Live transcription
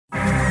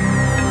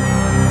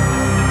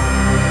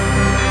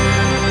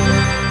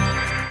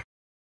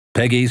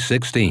Peggy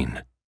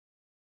 16.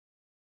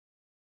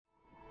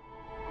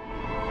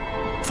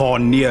 For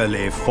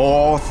nearly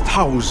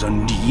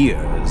 4,000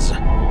 years,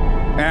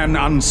 an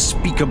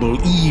unspeakable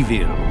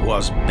evil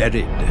was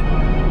buried,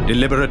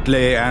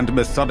 deliberately and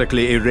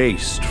methodically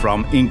erased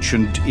from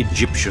ancient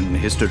Egyptian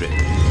history.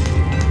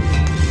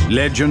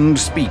 Legend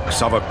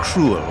speaks of a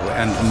cruel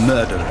and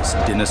murderous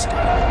dynasty,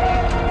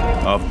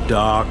 of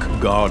dark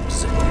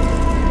gods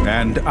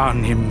and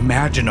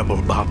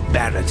unimaginable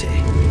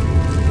barbarity.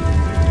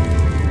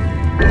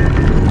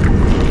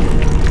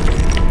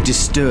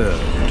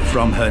 Disturbed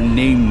from her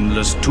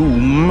nameless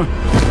tomb,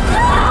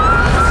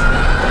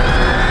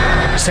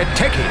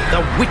 Seteki,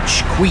 the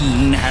Witch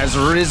Queen, has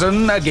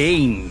risen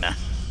again.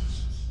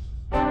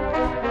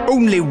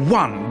 Only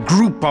one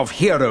group of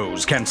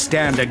heroes can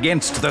stand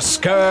against the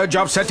scourge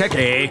of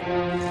Seteki.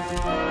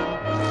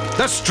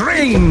 The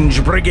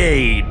Strange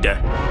Brigade!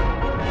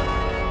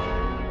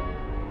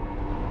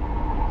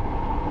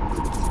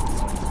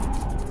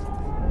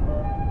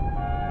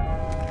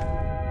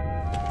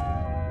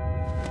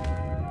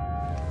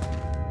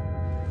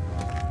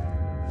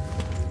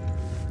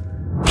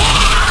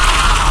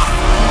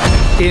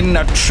 In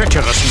a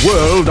treacherous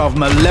world of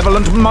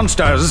malevolent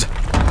monsters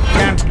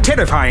and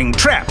terrifying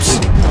traps,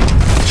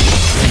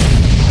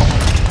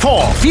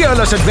 4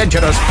 fearless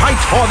adventurers fight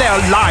for their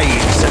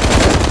lives,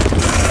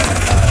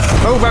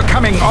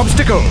 overcoming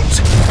obstacles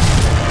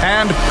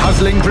and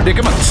puzzling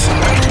predicaments,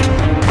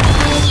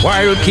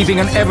 while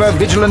keeping an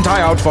ever-vigilant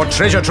eye out for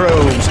treasure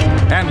troves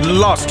and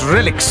lost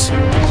relics,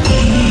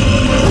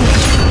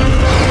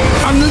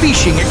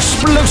 unleashing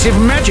explosive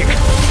magic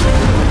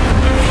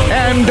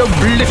and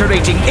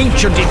obliterating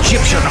ancient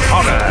Egyptian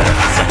horrors.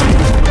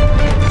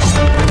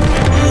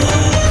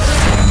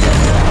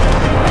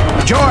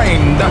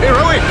 Join the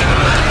heroic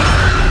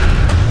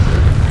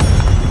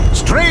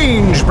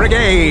Strange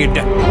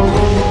Brigade!